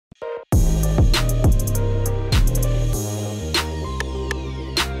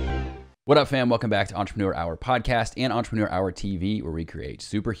What up, fam? Welcome back to Entrepreneur Hour Podcast and Entrepreneur Hour TV, where we create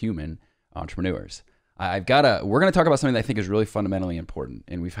superhuman entrepreneurs. We're going to talk about something that I think is really fundamentally important.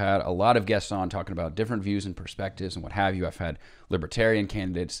 And we've had a lot of guests on talking about different views and perspectives and what have you. I've had libertarian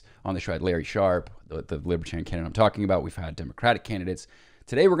candidates on the show. I had Larry Sharp, the libertarian candidate I'm talking about. We've had Democratic candidates.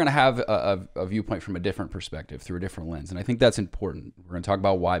 Today, we're going to have a viewpoint from a different perspective through a different lens. And I think that's important. We're going to talk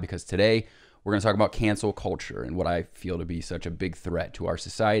about why, because today we're going to talk about cancel culture and what I feel to be such a big threat to our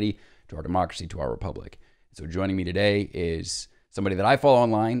society, to our democracy, to our republic. So joining me today is somebody that I follow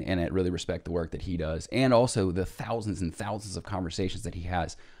online and I really respect the work that he does, and also the thousands and thousands of conversations that he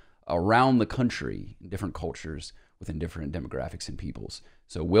has around the country in different cultures within different demographics and peoples.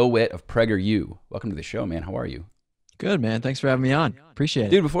 So Witt of PragerU, welcome to the show, man. How are you? Good, man. Thanks for having me on. Appreciate it.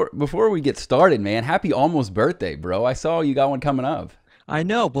 Dude, before we get started, man, happy almost birthday, bro. I saw you got one coming up. I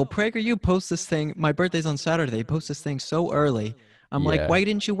know. Well, PragerU posts this thing. My birthday's on Saturday. They post this thing so early. I'm like, why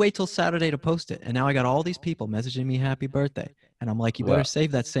didn't you wait till Saturday to post it? And now I got all these people messaging me happy birthday. And I'm like, you better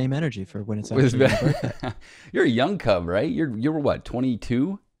save that same energy for when it's actually my birthday. You're a young cub, right? You're what,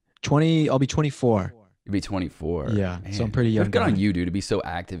 22? 20, I'll be 24. You'll be 24. Yeah, Man. so I'm pretty young. Good on you, dude, to be so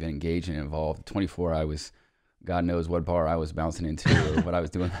active and engaged and involved. 24, I was, God knows what bar I was bouncing into or what I was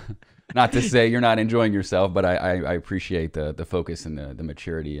doing. Not to say you're not enjoying yourself, but I appreciate the focus and the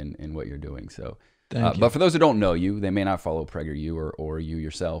maturity in what you're doing. So. Thank you. But for those who don't know you, they may not follow PragerU or you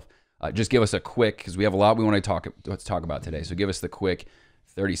yourself. Just give us a quick, because we have a lot we want to talk about today. So give us the quick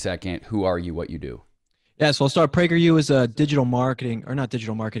 30-second, who are you, what you do. Yeah, so I'll start. PragerU is a digital marketing, or not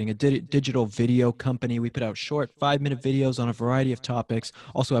digital marketing, a digital video company. We put out short 5-minute videos on a variety of topics.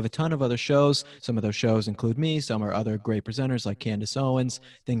 Also have a ton of other shows. Some of those shows include me. Some are other great presenters like Candace Owens,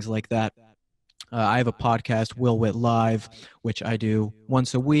 things like that. I have a podcast, Witt Live, which I do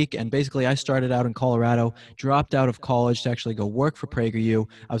once a week. And basically, I started out in Colorado, dropped out of college to actually go work for PragerU.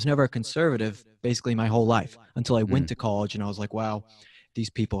 I was never a conservative, basically my whole life, until I went to college. And I was like, wow, these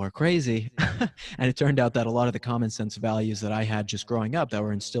people are crazy. And it turned out that a lot of the common sense values that I had just growing up that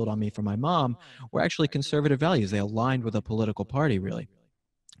were instilled on me from my mom were actually conservative values. They aligned with a political party, really.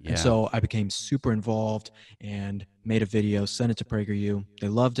 Yeah. And so I became super involved and made a video, sent it to PragerU. They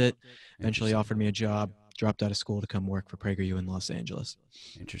loved it, eventually offered me a job, dropped out of school to come work for PragerU in Los Angeles.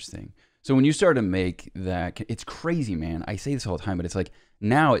 Interesting. So when you start to make that, it's crazy, man. I say this all the time, but it's like,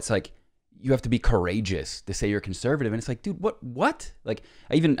 now it's like, you have to be courageous to say you're conservative. And it's like, dude, what? Like,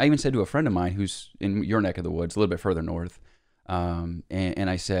 I even said to a friend of mine who's in your neck of the woods, a little bit further north. And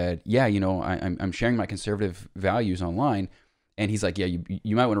I said, yeah, you know, I'm sharing my conservative values online. And he's like, yeah,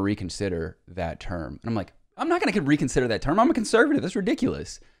 you might want to reconsider that term. And I'm like, I'm not going to reconsider that term. I'm a conservative. That's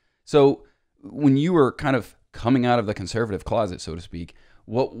ridiculous. So when you were kind of coming out of the conservative closet, so to speak,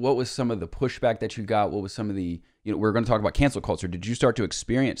 what was some of the pushback that you got? What was some of the, you know, we're going to talk about cancel culture. Did you start to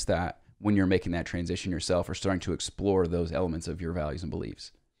experience that when you're making that transition yourself or starting to explore those elements of your values and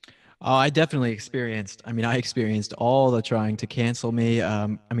beliefs? Oh, I definitely experienced all the trying to cancel me.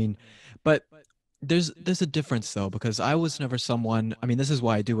 But there's a difference though, because I was never someone, this is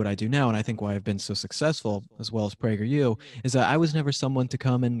why I do what I do now, and I think why I've been so successful as well as PragerU, is that I was never someone to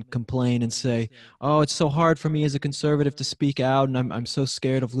come and complain and say, oh, it's so hard for me as a conservative to speak out, and I'm so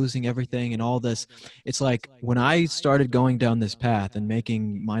scared of losing everything and all this. It's like when I started going down this path and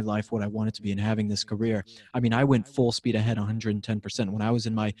making my life what I wanted to be and having this career, I went full speed ahead 110%. When I was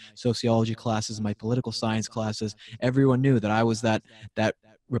in my sociology classes, my political science classes, everyone knew that I was that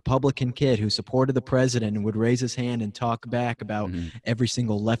Republican kid who supported the president and would raise his hand and talk back about every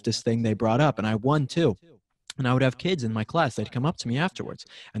single leftist thing they brought up. And I won too. And I would have kids in my class, they'd come up to me afterwards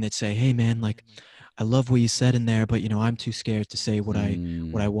and they'd say, hey man, like, I love what you said in there, but I'm too scared to say what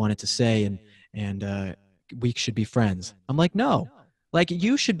I wanted to say. And we should be friends. I'm like, no. Like,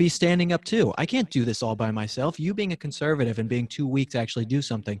 you should be standing up too. I can't do this all by myself. You being a conservative and being too weak to actually do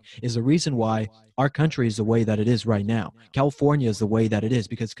something is the reason why our country is the way that it is right now. California is the way that it is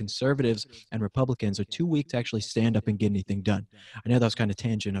because conservatives and Republicans are too weak to actually stand up and get anything done. I know that was kind of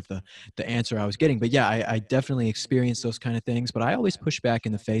tangent of the answer I was getting, but yeah, I definitely experienced those kind of things, but I always push back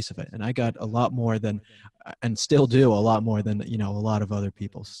in the face of it. And I got a lot more than, and still do a lot more than, a lot of other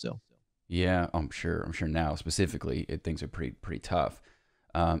people still. Yeah, I'm sure now specifically things are pretty tough.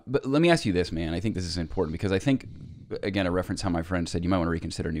 But let me ask you this, man. I think this is important because I think, again, a reference how my friend said you might want to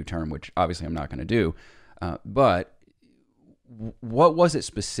reconsider a new term, which obviously I'm not going to do. But what was it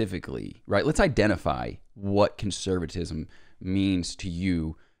specifically, right? Let's identify what conservatism means to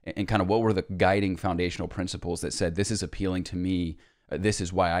you and kind of what were the guiding foundational principles that said this is appealing to me this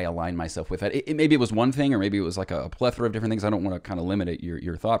is why I align myself with that. Maybe it was one thing, or maybe it was like a plethora of different things. I don't want to kind of limit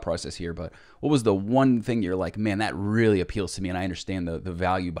your thought process here, but what was the one thing you're like, man, that really appeals to me, and I understand the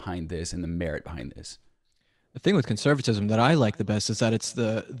value behind this and the merit behind this? The thing with conservatism that I like the best is that it's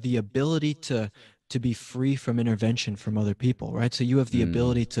the ability to be free from intervention from other people, right? So you have the Mm,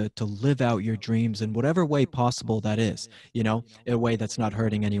 ability to live out your dreams in whatever way possible that is, in a way that's not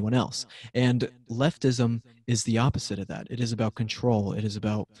hurting anyone else. And leftism is the opposite of that. It is about control. It is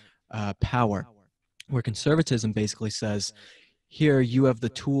about power. Where conservatism basically says, here you have the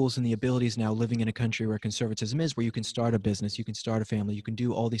tools and the abilities now living in a country where conservatism is, where you can start a business, you can start a family, you can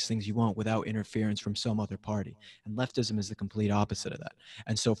do all these things you want without interference from some other party. And leftism is the complete opposite of that.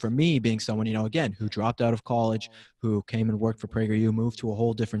 And so for me, being someone, again, who dropped out of college, who came and worked for PragerU, moved to a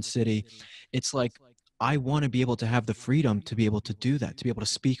whole different city, it's like I want to be able to have the freedom to be able to do that, to be able to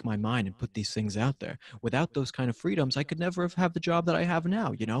speak my mind and put these things out there. Without those kind of freedoms, I could never have had the job that I have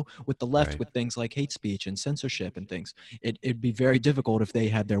now, with the left, right. with things like hate speech and censorship and things. It'd be very difficult if they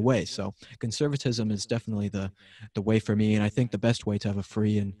had their way. So conservatism is definitely the way for me, and I think the best way to have a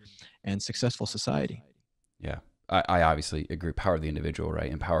free and successful society. Yeah, I obviously agree. Power of the individual,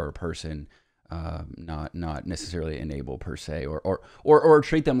 right? Empower a person, not necessarily enable per se, or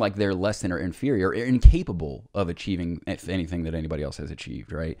treat them like they're less than or inferior or incapable of achieving anything that anybody else has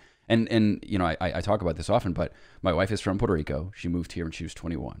achieved, right? And I talk about this often, but my wife is from Puerto Rico. She moved here when she was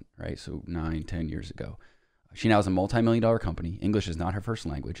 21, right? So 9, 10 years ago. She now has a multi-million-dollar company. English is not her first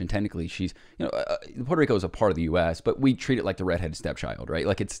language, and technically she's, Puerto Rico is a part of the U.S., but we treat it like the redheaded stepchild, right?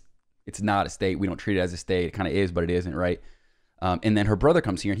 Like it's not a state. We don't treat it as a state. It kind of is, but it isn't, right? And then her brother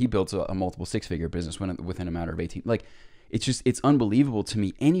comes here and he builds a multiple six-figure business within a matter of 18. Like, it's unbelievable to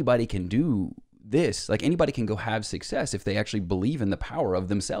me. Anybody can do this. Like, anybody can go have success if they actually believe in the power of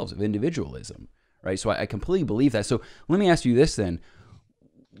themselves, of individualism, right? So I completely believe that. So let me ask you this then.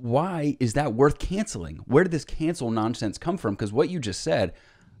 Why is that worth canceling? Where did this cancel nonsense come from? Because what you just said,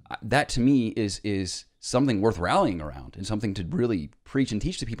 that to me is something worth rallying around and something to really preach and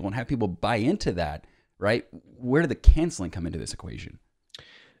teach to people and have people buy into that, right? Where did the canceling come into this equation?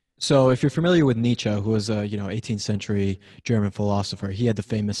 So if you're familiar with Nietzsche, who was a 18th century German philosopher, he had the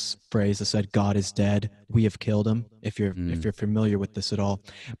famous phrase that said, "God is dead, we have killed him." If you're familiar with this at all,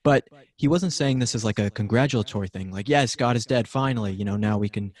 but he wasn't saying this as like a congratulatory thing, like, yes, God is dead, finally, now we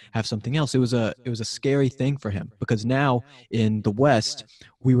can have something else. It was a scary thing for him, because now in the West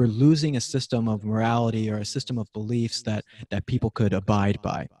we were losing a system of morality or a system of beliefs that people could abide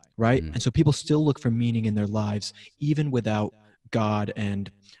by, right? Mm, And so people still look for meaning in their lives even without God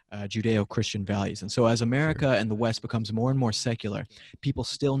and Judeo-Christian values. And so as sure. America and the West becomes more and more secular, people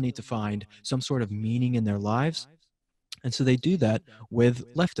still need to find some sort of meaning in their lives. And so they do that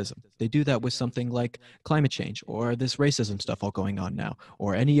with leftism. They do that with something like climate change or this racism stuff all going on now,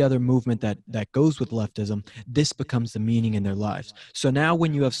 or any other movement that goes with leftism. This becomes the meaning in their lives. So now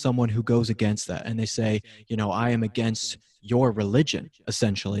when you have someone who goes against that and they say, I am against your religion,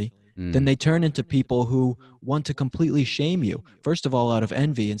 essentially, then Mm, they turn into people who want to completely shame you. First of all, out of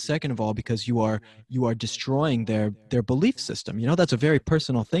envy, and second of all, because you are destroying their belief system. That's a very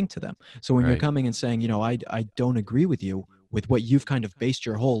personal thing to them. So when you're right. coming and saying, I don't agree with you with what you've kind of based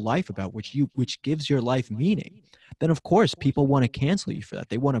your whole life about, which gives your life meaning, then of course people want to cancel you for that.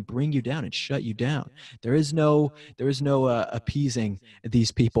 They want to bring you down and shut you down. There is no appeasing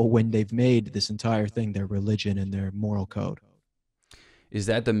these people when they've made this entire thing their religion and their moral code. Is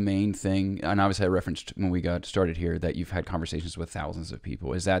that the main thing? And obviously, I referenced when we got started here that you've had conversations with thousands of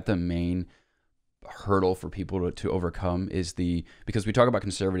people. Is that the main hurdle for people to overcome? Because we talk about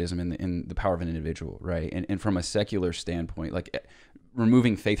conservatism and the power of an individual, right? And from a secular standpoint, like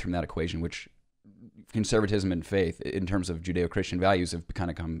removing faith from that equation, which conservatism and faith in terms of Judeo-Christian values have kind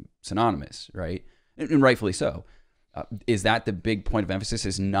of come synonymous, right? And rightfully so. Is that the big point of emphasis?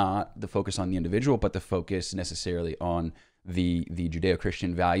 Is not the focus on the individual, but the focus necessarily on the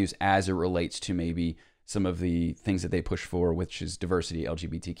Judeo-Christian values as it relates to maybe some of the things that they push for, which is diversity,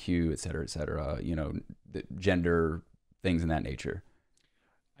 LGBTQ, et cetera, the gender, things in that nature.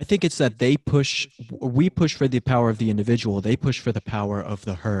 I think it's that we push for the power of the individual, they push for the power of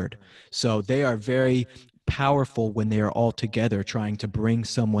the herd. So they are very powerful when they are all together trying to bring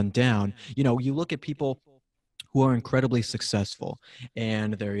someone down. You look at people who are incredibly successful,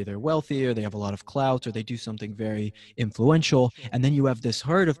 and they're either wealthy or they have a lot of clout or they do something very influential, and then you have this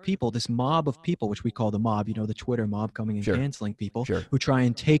herd of people, this mob of people, which we call the mob, the Twitter mob, coming and Sure, canceling people, sure. who try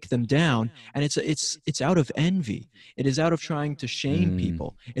and take them down. And it's out of envy. It is out of trying to shame Mm,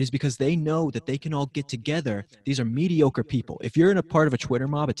 people. It is because they know that they can all get together. These are mediocre people. If you're in a part of a Twitter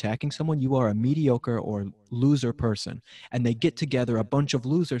mob attacking someone, you are a mediocre or loser person, and they get together a bunch of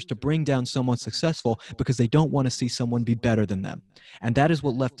losers to bring down someone successful because they don't want to see someone be better than them. And that is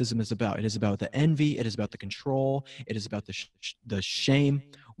what leftism is about. It is about the envy, it is about the control, it is about the shame.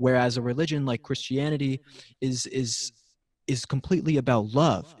 Whereas a religion like Christianity is completely about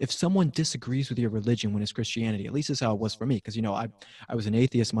love. If someone disagrees with your religion when it's Christianity, at least is how it was for me, because I was an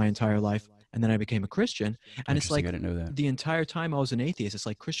atheist my entire life, and then I became a Christian, and it's Interesting. like I didn't know that. the entire time I was an atheist, it's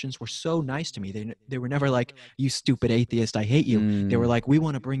like Christians were so nice to me. They were never like, "You stupid atheist, I hate you." They were like, "We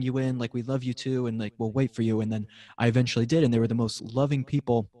want to bring you in, like we love you too, and like we'll wait for you." And then I eventually did, and they were the most loving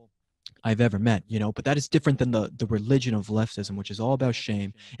people I've ever met, but that is different than the religion of leftism, which is all about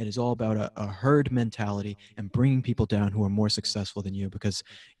shame. It is all about a herd mentality and bringing people down who are more successful than you because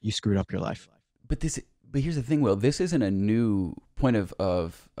you screwed up your life. But here's the thing, Will. This isn't a new point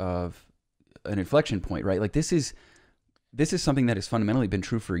of an inflection point, right? Like this is something that has fundamentally been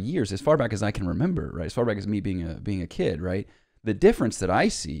true for years, as far back as I can remember, right? As far back as me being a kid, right? The difference that I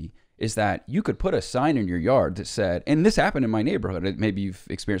see is that you could put a sign in your yard that said, and this happened in my neighborhood, maybe you've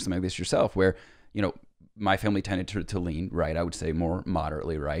experienced something like this yourself, where, my family tended to lean right, I would say more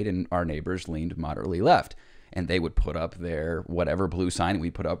moderately right, and our neighbors leaned moderately left. And they would put up their whatever blue sign, and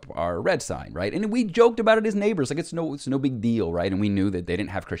we'd put up our red sign, right? And we joked about it as neighbors, like it's no big deal, right? And we knew that they didn't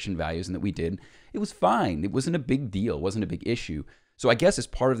have Christian values and that we did. It was fine. It wasn't a big deal. It wasn't a big issue. So I guess as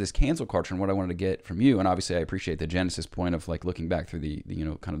part of this cancel culture, and what I wanted to get from you, and obviously I appreciate the Genesis point of like looking back through the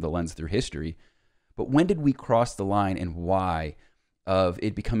kind of the lens through history, but when did we cross the line, and why, of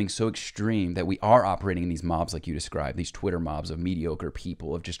it becoming so extreme that we are operating in these mobs like you described, these Twitter mobs of mediocre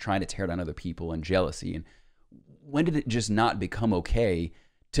people, of just trying to tear down other people and jealousy? And when did it just not become okay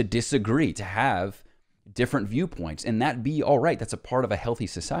to disagree, to have different viewpoints, and that be all right? That's a part of a healthy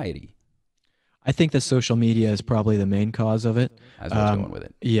society. I think that social media is probably the main cause of it. That's where I was going with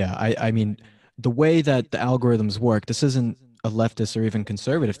it. Yeah, I mean, the way that the algorithms work, this isn't a leftist or even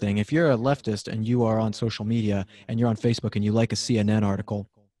conservative thing. If you're a leftist and you are on social media and you're on Facebook and you like a CNN article,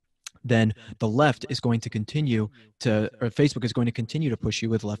 then the left is going to continue or Facebook is going to continue to push you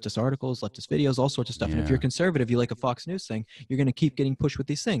with leftist articles, leftist videos, all sorts of stuff. Yeah. And if you're conservative, you like a Fox News thing, you're going to keep getting pushed with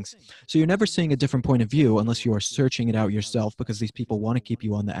these things. So you're never seeing a different point of view unless you are searching it out yourself, because these people want to keep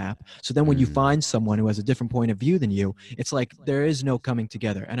you on the app. So then when you find someone who has a different point of view than you, it's like there is no coming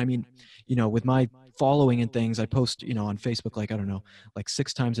together. And I mean, with my following and things, I post, on Facebook, like, I don't know, like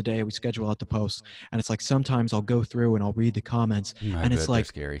 6 times a day. We schedule out the posts, and it's like sometimes I'll go through and I'll read the comments, and it's like,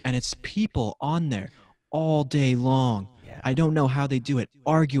 scary. And it's people on there all day long. Yeah. I don't know how they do it,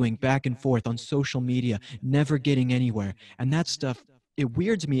 arguing back and forth on social media, never getting anywhere. And that stuff, it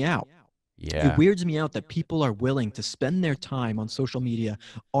weirds me out. Yeah. It weirds me out that people are willing to spend their time on social media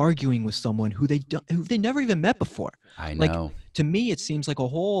arguing with someone who they never even met before. I know. Like, to me, it seems like a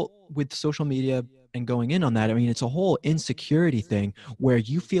whole, with social media and going in on that, I mean, it's a whole insecurity thing where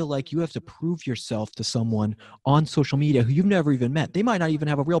you feel like you have to prove yourself to someone on social media who you've never even met. They might not even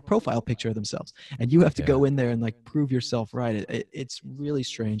have a real profile picture of themselves, and you have to go in there and like prove yourself right. It's really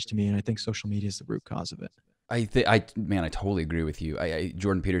strange to me, and I think social media is the root cause of it. I totally agree with you.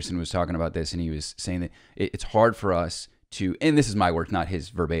 Jordan Peterson was talking about this, and he was saying that it's hard for us to, and this is my words, not his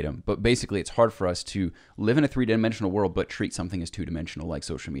verbatim, but basically it's hard for us to live in a 3-dimensional world but treat something as 2-dimensional like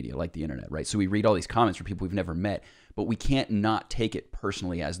social media, like the internet, right? So we read all these comments from people we've never met, but we can't not take it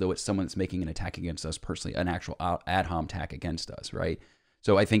personally as though it's someone that's making an attack against us personally, an actual ad hom attack against us, right?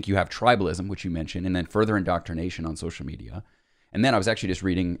 So I think you have tribalism, which you mentioned, and then further indoctrination on social media. And then I was actually just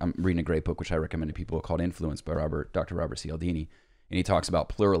I'm reading a great book, which I recommend to people, called Influence by Dr. Robert Cialdini. And he talks about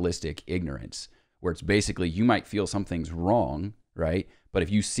pluralistic ignorance, where it's basically you might feel something's wrong, right? But if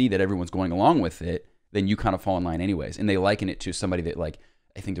you see that everyone's going along with it, then you kind of fall in line anyways. And they liken it to somebody that, like,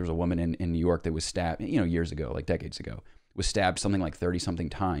 I think there was a woman in New York that was stabbed, years ago, like decades ago, was stabbed something like 30-something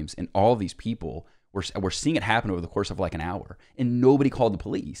times. And all these people were seeing it happen over the course of like an hour. And nobody called the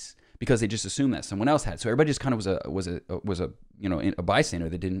police, because they just assumed that someone else had. So everybody just kind of was a bystander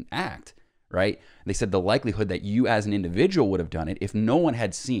that didn't act, right? They said the likelihood that you as an individual would have done it if no one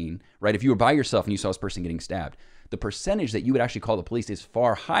had seen, right? If you were by yourself and you saw this person getting stabbed, the percentage that you would actually call the police is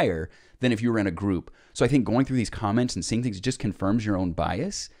far higher than if you were in a group. So I think going through these comments and seeing things just confirms your own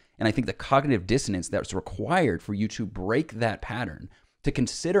bias. And I think the cognitive dissonance that's required for you to break that pattern, to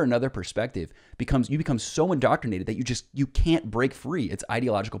consider another perspective, you become so indoctrinated that you can't break free. It's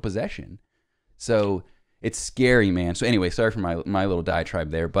ideological possession. So it's scary, man. So anyway, sorry for my little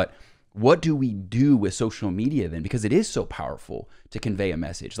diatribe there, but what do we do with social media then? Because it is so powerful to convey a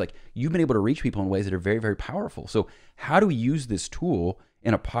message. Like, you've been able to reach people in ways that are very, very powerful. So how do we use this tool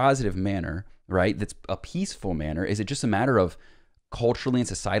in a positive manner, right? That's a peaceful manner. Is it just a matter of culturally and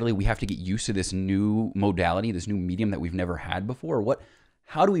societally we have to get used to this new modality, this new medium that we've never had before?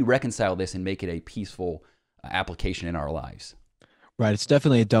 How do we reconcile this and make it a peaceful application in our lives? Right. It's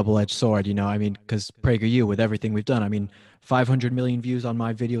definitely a double-edged sword, you know. I mean, because PragerU, with everything we've done, I mean, 500 million views on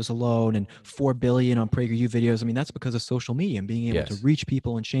my videos alone and 4 billion on PragerU videos. I mean, that's because of social media and being able to Yes. reach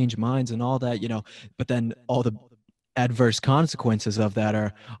people and change minds and all that, you know. But then all the adverse consequences of that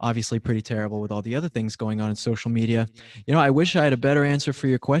are obviously pretty terrible with all the other things going on in social media. You know, I wish I had a better answer for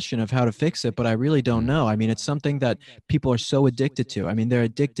your question of how to fix it, but I really don't Mm. know. I mean, it's something that people are so addicted to. I mean, they're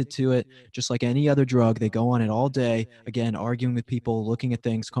addicted to it just like any other drug. They go on it all day, again, arguing with people, looking at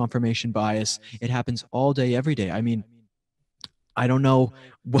things, confirmation bias. It happens all day, every day. I mean, I don't know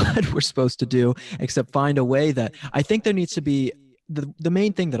what we're supposed to do except find a way that I think there needs to be the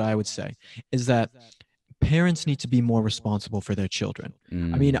main thing that I would say is that parents need to be more responsible for their children. I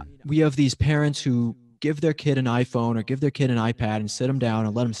mean, Mm. we have these parents who give their kid an iPhone or give their kid an iPad and sit them down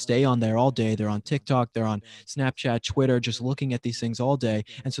and let them stay on there all day. They're on TikTok, they're on Snapchat, Twitter, just looking at these things all day.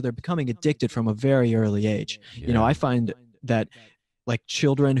 And so they're becoming addicted from a very early age. You know, Yeah. I find that like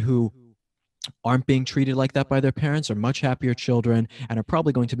children who aren't being treated like that by their parents are much happier children and are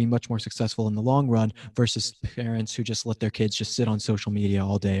probably going to be much more successful in the long run versus parents who just let their kids just sit on social media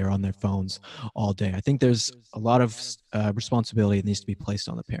all day or on their phones all day. I think there's a lot of responsibility that needs to be placed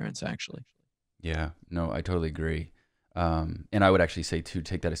on the parents, actually. Yeah, no, I totally agree. And I would actually say to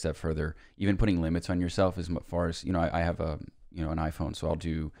take that a step further, even putting limits on yourself as far as, I have an iPhone, so I'll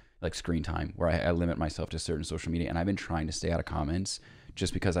do like screen time where I limit myself to certain social media. And I've been trying to stay out of comments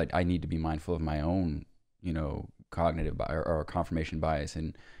just because I need to be mindful of my own, cognitive or confirmation bias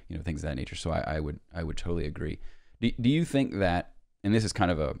and, things of that nature. So I would totally agree. Do you think that, and this is kind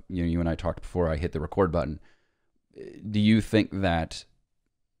of you and I talked before I hit the record button, do you think that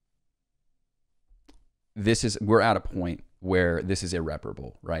we're at a point where this is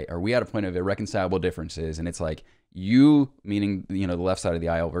irreparable, right? Are we at a point of irreconcilable differences? And it's like you, meaning, the left side of the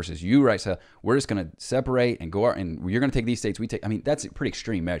aisle versus you, right side, we're just going to separate and go out and you're going to take these states, I mean, that's pretty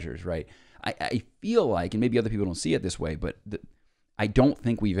extreme measures, right? I feel like, and maybe other people don't see it this way, but I don't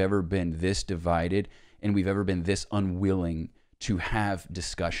think we've ever been this divided and we've ever been this unwilling to have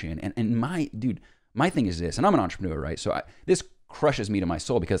discussion. And my thing is this, and I'm an entrepreneur, right? So this crushes me to my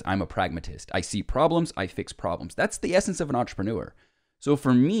soul because I'm a pragmatist. I see problems, I fix problems. That's the essence of an entrepreneur. So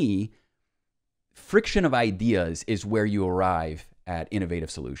for me, friction of ideas is where you arrive at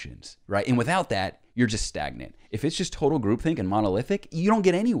innovative solutions, right? And without that, you're just stagnant. If it's just total groupthink and monolithic, you don't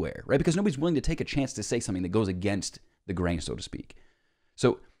get anywhere, right? Because nobody's willing to take a chance to say something that goes against the grain, so to speak.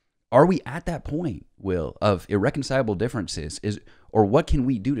 So are we at that point, Will, of irreconcilable differences? Or what can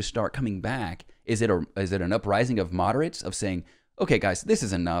we do to start coming back? Is it an uprising of moderates of saying, okay, guys, this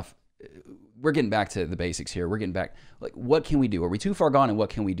is enough. We're getting back to the basics here. We're getting back. Like, what can we do? Are we too far gone? And what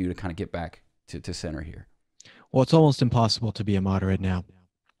can we do to kind of get back to center here? Well, it's almost impossible to be a moderate now.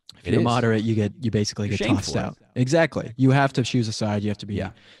 If you're a moderate, you basically get tossed out. Exactly. You have to choose a side. You have to be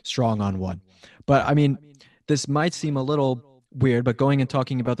strong on one. But I mean, this might seem a little weird, but going and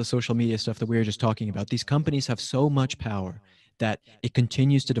talking about the social media stuff that we were just talking about, these companies have so much power that it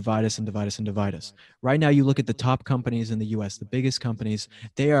continues to divide us and divide us and divide us. Right now, you look at the top companies in the US, the biggest companies,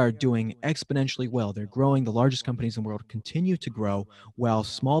 they are doing exponentially well. They're growing. The largest companies in the world continue to grow, while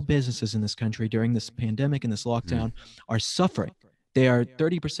small businesses in this country during this pandemic and this lockdown are suffering. They are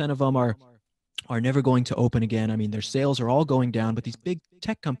 30% of them are never going to open again. I mean, their sales are all going down, but these big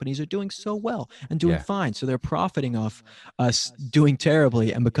tech companies are doing so well and doing fine. So they're profiting off us doing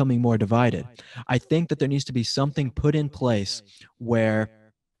terribly and becoming more divided. I think that there needs to be something put in place where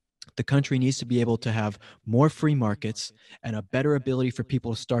the country needs to be able to have more free markets and a better ability for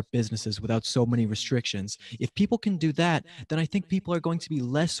people to start businesses without so many restrictions. If people can do that, then I think people are going to be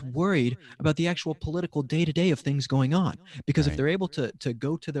less worried about the actual political day-to-day of things going on. Because if they're able to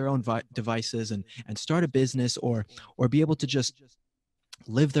go to their own devices and start a business or be able to just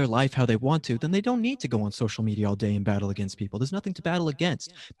live their life how they want to, then they don't need to go on social media all day and battle against people. There's nothing to battle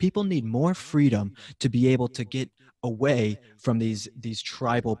against. People need more freedom to be able to get away from these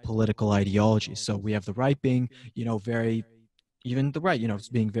tribal political ideologies. So we have the right being, very, even the right,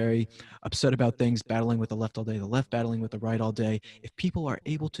 being very upset about things, battling with the left all day, the left battling with the right all day. If people are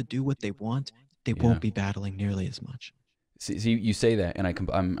able to do what they want, they won't be battling nearly as much. See, you say that, and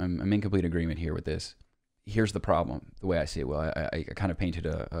I'm in complete agreement here with this. Here's the problem, the way I see it. Well, I kind of painted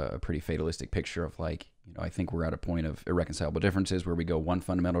a pretty fatalistic picture of like, I think we're at a point of irreconcilable differences where we go one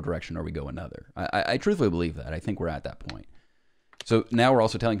fundamental direction or we go another. I truthfully believe that. I think we're at that point. So now we're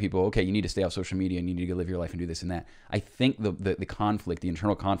also telling people, okay, you need to stay off social media and you need to go live your life and do this and that. I think the conflict, the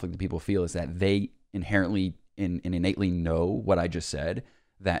internal conflict that people feel is that they inherently and innately know what I just said,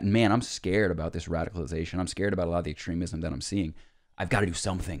 that, man, I'm scared about this radicalization. I'm scared about a lot of the extremism that I'm seeing. I've got to do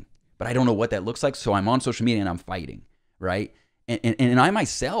something, but I don't know what that looks like. So I'm on social media and I'm fighting, right? And I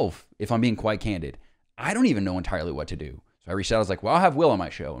myself, if I'm being quite candid, I don't even know entirely what to do. So I reached out. I was like, well, I'll have Will on my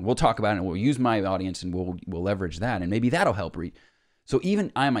show and we'll talk about it and we'll use my audience and we'll leverage that. And maybe that'll help. So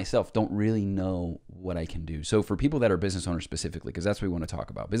even I myself don't really know what I can do. So for people that are business owners specifically, because that's what we want to talk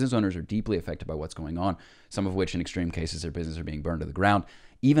about, business owners are deeply affected by what's going on, some of which in extreme cases, their business are being burned to the ground.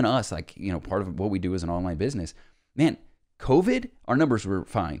 Even us, like, part of what we do as an online business, man, COVID, our numbers were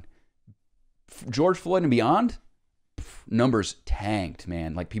fine. George Floyd and beyond, numbers tanked,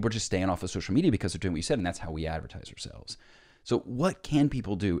 man. Like, people are just staying off of social media because they're doing what you said, and that's how we advertise ourselves. So what can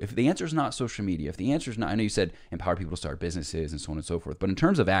people do? If the answer is not social media, if the answer is not, I know you said empower people to start businesses and so on and so forth, but in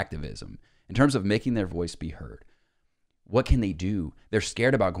terms of activism, in terms of making their voice be heard, what can they do? They're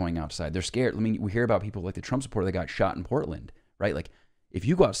scared about going outside. They're scared. I mean, we hear about people like the Trump supporter that got shot in Portland, right? Like, if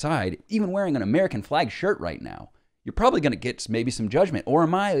you go outside, even wearing an American flag shirt right now, you're probably going to get maybe some judgment. Or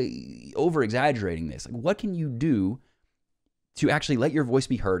am I over-exaggerating this? Like, what can you do to actually let your voice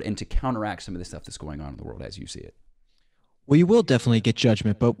be heard and to counteract some of the stuff that's going on in the world as you see it? Well, you will definitely get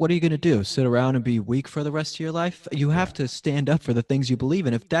judgment, but what are you going to do? Sit around and be weak for the rest of your life? You have to stand up for the things you believe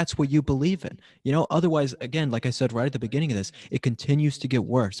in if that's what you believe in. Otherwise, again, like I said right at the beginning of this, it continues to get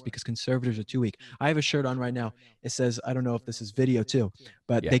worse because conservatives are too weak. I have a shirt on right now. It says, I don't know if this is video too,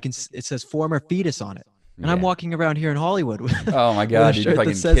 but it says former fetus on it. And I'm walking around here in Hollywood with, oh my God, with a dude, shirt you're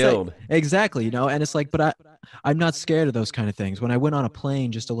that says killed. that. Exactly, and it's like, but I'm not scared of those kind of things. When I went on a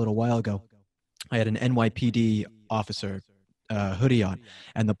plane just a little while ago, I had an NYPD officer hoodie on,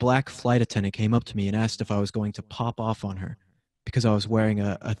 and the black flight attendant came up to me and asked if I was going to pop off on her because I was wearing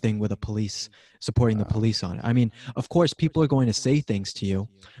a thing with a police, supporting the police on it. I mean, of course, people are going to say things to you,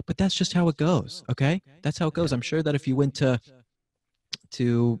 but that's just how it goes, okay? That's how it goes. I'm sure that if you went to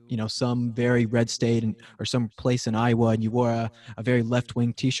some very red state or some place in Iowa and you wore a very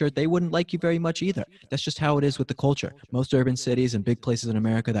left-wing t-shirt, they wouldn't like you very much either. That's just how it is with the culture. Most urban cities and big places in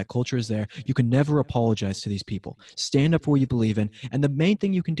America, that culture is there. You can never apologize to these people. Stand up for what you believe in, and the main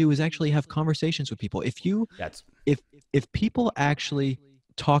thing you can do is actually have conversations with people. If people actually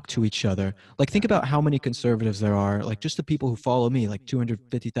talk to each other, like, think about how many conservatives there are, like just the people who follow me, like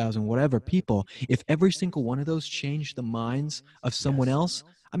 250,000 whatever people. If every single one of those changed the minds of someone else,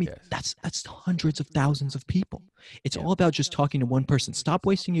 I mean, that's hundreds of thousands of people. It's all about just talking to one person. Stop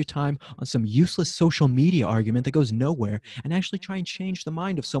wasting your time on some useless social media argument that goes nowhere, and actually try and change the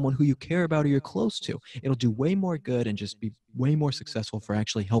mind of someone who you care about or you're close to. It'll do way more good and just be way more successful for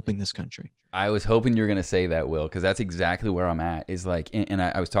actually helping this country. I was hoping you were going to say that, Will, because that's exactly where I'm at. Is like, and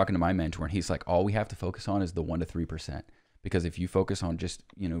I was talking to my mentor, and he's like, all we have to focus on is the 1 to 3%. Because if you focus on just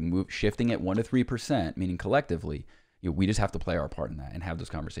shifting it 1 to 3%, meaning collectively, we just have to play our part in that and have those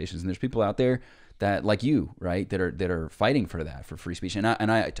conversations. And there's people out there that, like you, right, that are fighting for that, for free speech. And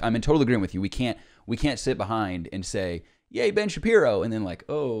I'm in total agreement with you. We can't sit behind and say, yay, Ben Shapiro, and then like,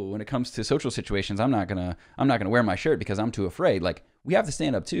 oh, when it comes to social situations, I'm not gonna wear my shirt because I'm too afraid. Like, we have to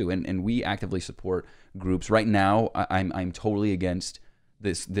stand up too, and we actively support groups. Right now, I'm totally against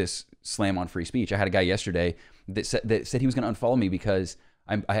this slam on free speech. I had a guy yesterday that said he was going to unfollow me because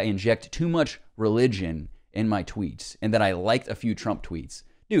I inject too much religion in my tweets, and that I liked a few Trump tweets.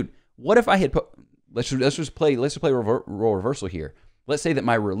 Dude, what if I had let's just play role reversal here. Let's say that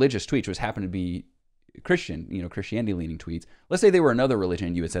my religious tweets was happened to be Christian, Christianity leaning tweets. Let's say they were another religion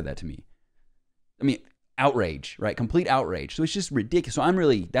and you had said that to me. I mean, outrage, right? Complete outrage. So it's just ridiculous.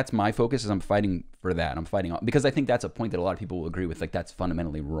 So that's my focus, is I'm fighting for that. I'm fighting because I think that's a point that a lot of people will agree with. Like, that's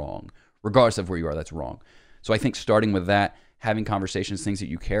fundamentally wrong. Regardless of where you are, that's wrong. So I think starting with that, having conversations, things that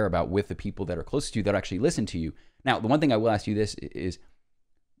you care about with the people that are closest to you, that actually listen to you. Now, the one thing I will ask you this is,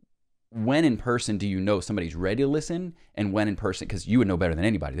 when in person do you know somebody's ready to listen, and when in person, because you would know better than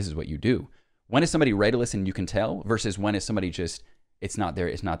anybody, this is what you do. When is somebody ready to listen, you can tell, versus when is somebody just, it's not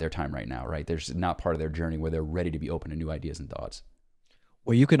their time right now, right? There's not part of their journey where they're ready to be open to new ideas and thoughts.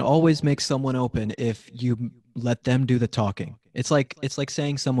 Well, you can always make someone open if you let them do the talking. It's like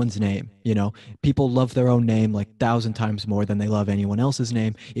saying someone's name. People love their own name like 1,000 times more than they love anyone else's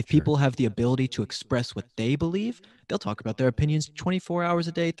name. If people have the ability to express what they believe, they'll talk about their opinions 24 hours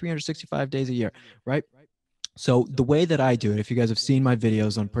a day, 365 days a year, right? So the way that I do it, if you guys have seen my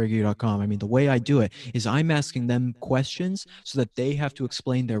videos on PragerU.com, I mean, the way I do it is I'm asking them questions so that they have to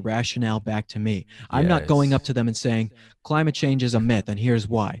explain their rationale back to me. I'm not going up to them and saying, climate change is a myth, and here's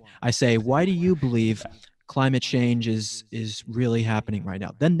why. I say, why do you believe climate change is really happening right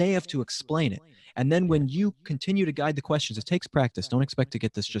now? Then they have to explain it. And then when you continue to guide the questions, it takes practice. Don't expect to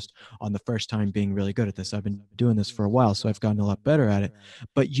get this just on the first time being really good at this. I've been doing this for a while, so I've gotten a lot better at it.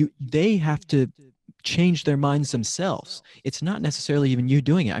 But they have to change their minds themselves. It's not necessarily even you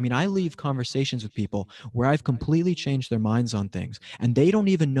doing it. I mean, I leave conversations with people where I've completely changed their minds on things, and they don't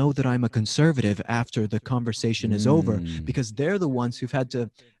even know that I'm a conservative after the conversation is over, because they're the ones who've had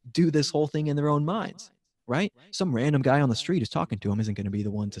to do this whole thing in their own minds, right? Some random guy on the street who's talking to him isn't going to be the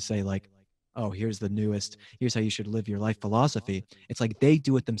one to say like, oh, here's the newest, here's how you should live your life philosophy. It's like they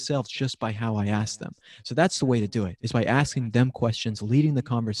do it themselves just by how I ask them. So that's the way to do it, is by asking them questions, leading the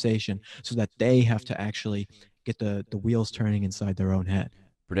conversation so that they have to actually get the wheels turning inside their own head.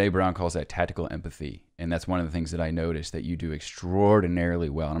 Brene Brown calls that tactical empathy. And that's one of the things that I noticed that you do extraordinarily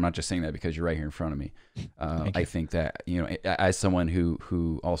well. And I'm not just saying that because you're right here in front of me. I think that, you know, as someone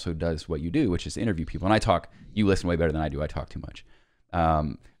who also does what you do, which is interview people, and you listen way better than I do. I talk too much.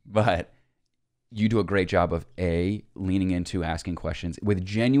 But you do a great job of leaning into asking questions with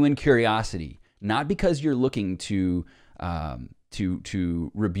genuine curiosity, not because you're looking to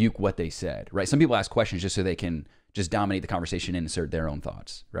rebuke what they said, right? Some people ask questions just so they can just dominate the conversation and insert their own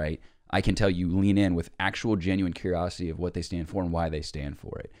thoughts, right? I can tell you lean in with actual genuine curiosity of what they stand for and why they stand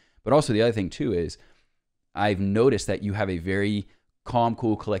for it. But also the other thing too is I've noticed that you have a very calm,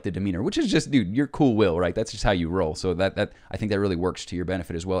 cool, collected demeanor, which is just, dude, you're cool will, right? That's just how you roll. So that I think that really works to your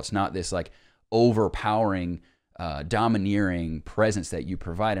benefit as well. It's not this like overpowering, domineering presence that you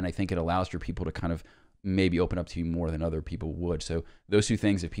provide. And I think it allows for people to kind of maybe open up to you more than other people would. So those two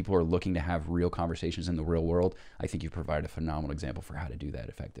things, if people are looking to have real conversations in the real world, I think you provide a phenomenal example for how to do that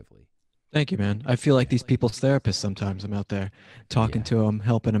effectively. Thank you, man. I feel like these people's therapists sometimes. I'm out there talking to them,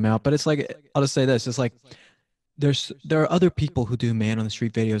 helping them out. But it's like, I'll just say this, it's like, there are other people who do man on the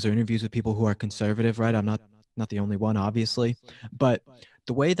street videos or interviews with people who are conservative, right? I'm not the only one, obviously. But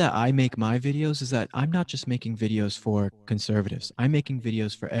the way that I make my videos is that I'm not just making videos for conservatives. I'm making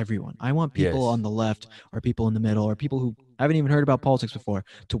videos for everyone. I want people on the left or people in the middle or people who haven't even heard about politics before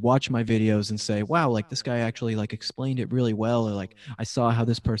to watch my videos and say, wow, like this guy actually like explained it really well, or like I saw how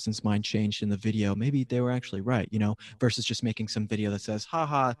this person's mind changed in the video. Maybe they were actually right, you know, versus just making some video that says,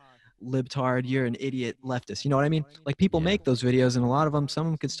 haha, libtard, you're an idiot leftist. You know what I mean? Like people make those videos and a lot of them, some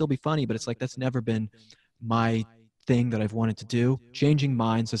of them could still be funny, but it's like that's never been my thing that I've wanted to do. Changing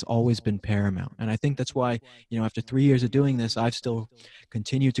minds has always been paramount. And I think that's why, you know, after 3 years of doing this, I've still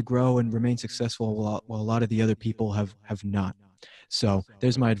continued to grow and remain successful while a lot of the other people have not. So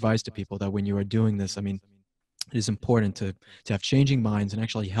there's my advice to people, that when you are doing this, I mean, it is important to have changing minds and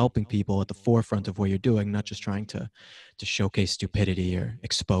actually helping people at the forefront of what you're doing, not just trying to showcase stupidity or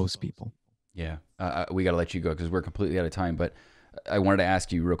expose people. Yeah. We got to let you go because we're completely out of time. But I wanted to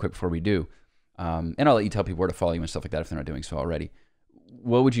ask you real quick before we do, and I'll let you tell people where to follow you and stuff like that if they're not doing so already.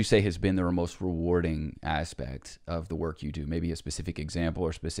 What would you say has been the most rewarding aspect of the work you do? Maybe a specific example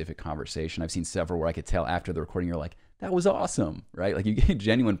or specific conversation. I've seen several where I could tell after the recording, you're like, that was awesome, right? Like you get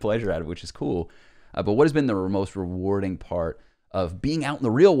genuine pleasure out of it, which is cool. But what has been the most rewarding part of being out in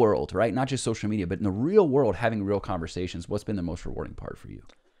the real world, right? Not just social media, but in the real world, having real conversations. What's been the most rewarding part for you?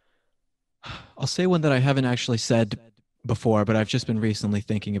 I'll say one that I haven't actually said before, but I've just been recently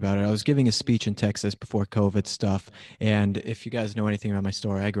thinking about it. I was giving a speech in Texas before COVID stuff. And if you guys know anything about my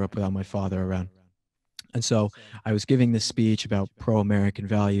story, I grew up without my father around. And so I was giving this speech about pro-American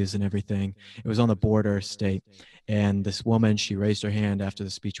values and everything. It was on the border state. And this woman, she raised her hand after the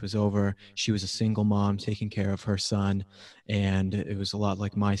speech was over. She was a single mom taking care of her son. And it was a lot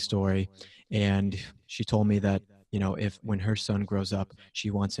like my story. And she told me that, you know, when her son grows up, she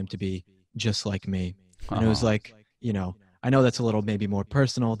wants him to be just like me. And it was like, you know, I know that's a little maybe more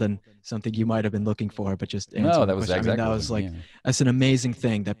personal than something you might have been looking for, but just no, that was exactly. I mean, that was like, that's an amazing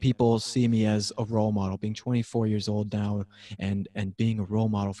thing that people see me as a role model, being 24 years old now and being a role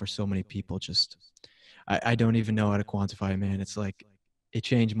model for so many people. Just, I don't even know how to quantify it, man. It's like, it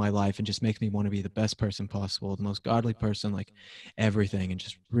changed my life and just makes me want to be the best person possible, the most godly person, like everything, and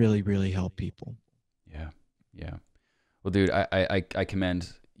just really, really help people. Yeah. Yeah. Well, dude, I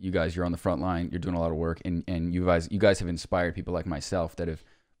commend you guys. You're on the front line. You're doing a lot of work, and you guys have inspired people like myself that have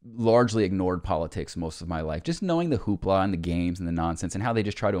largely ignored politics most of my life. Just knowing the hoopla and the games and the nonsense and how they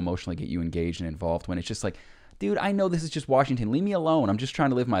just try to emotionally get you engaged and involved when it's just like, dude, I know this is just Washington. Leave me alone. I'm just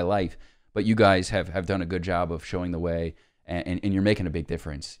trying to live my life. But you guys have done a good job of showing the way, and you're making a big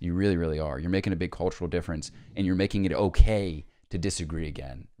difference. You really, really are. You're making a big cultural difference, and you're making it okay to disagree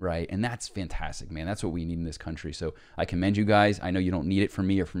again, right? And that's fantastic, man. That's what we need in this country. So I commend you guys. I know you don't need it from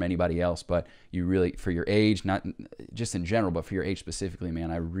me or from anybody else, but you really, for your age, not just in general, but for your age specifically,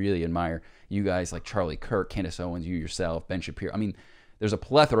 man, I really admire you guys like Charlie Kirk, Candace Owens, you yourself, Ben Shapiro. I mean, there's a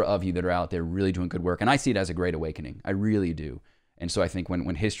plethora of you that are out there really doing good work. And I see it as a great awakening. I really do. And so I think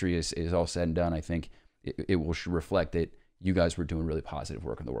when history is all said and done, I think it will reflect that you guys were doing really positive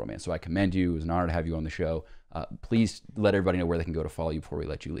work in the world, man. So I commend you. It was an honor to have you on the show. Please let everybody know where they can go to follow you before we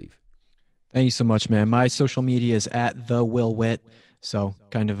let you leave. Thank you so much, man. My social media is at the Will Witt. So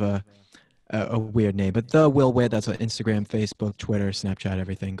kind of a weird name, but the Will Witt. That's on Instagram, Facebook, Twitter, Snapchat,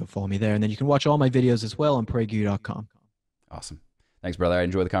 everything. Go follow me there. And then you can watch all my videos as well on PragerU.com. Awesome. Thanks, brother. I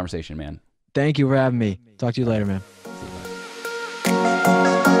enjoyed the conversation, man. Thank you for having me. Talk to you later, man.